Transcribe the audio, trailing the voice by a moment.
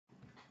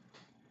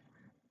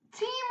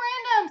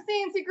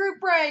C&C group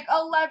break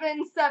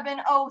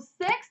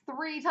 11706.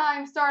 3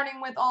 times starting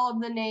with all of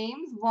the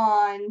names.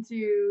 1,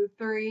 2,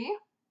 3.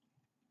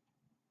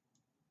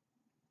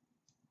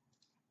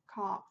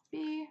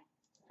 Copy.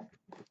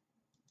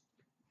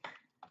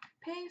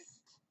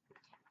 Paste.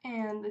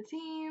 And the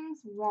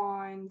teams.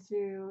 1,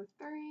 2,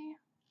 3.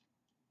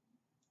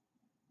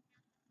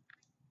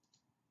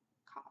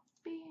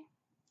 Copy.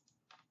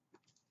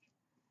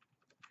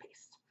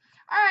 Paste.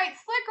 Alright,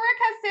 Slick Rick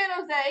has San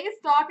Jose,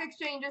 Stock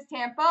Exchanges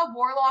Tampa,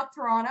 Warlock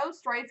Toronto,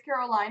 Strides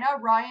Carolina,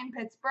 Ryan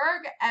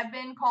Pittsburgh,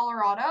 Evan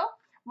Colorado,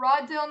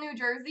 Roddale New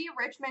Jersey,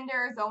 Richmond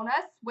Arizona,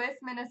 Swiss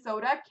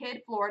Minnesota,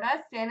 Kidd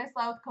Florida,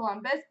 Stanislaus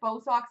Columbus,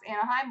 Bosox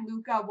Anaheim,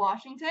 Luca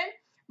Washington,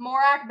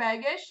 Morak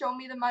Vegas, Show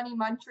Me the Money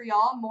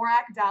Montreal,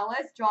 Morak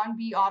Dallas, John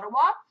B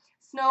Ottawa,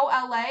 Snow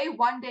LA,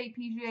 One Day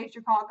PGA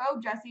Chicago,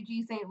 Jesse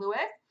G St.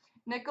 Louis,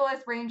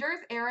 Nicholas Rangers,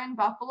 Aaron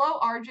Buffalo,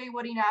 RJ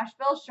Woody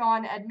Nashville,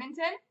 Sean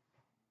Edmonton,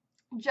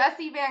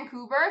 Jesse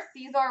Vancouver,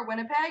 Cesar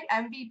Winnipeg,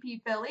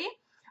 MVP Philly,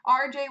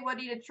 RJ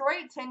Woody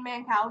Detroit, Tin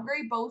Man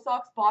Calgary,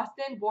 Bosox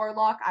Boston,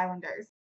 Warlock Islanders.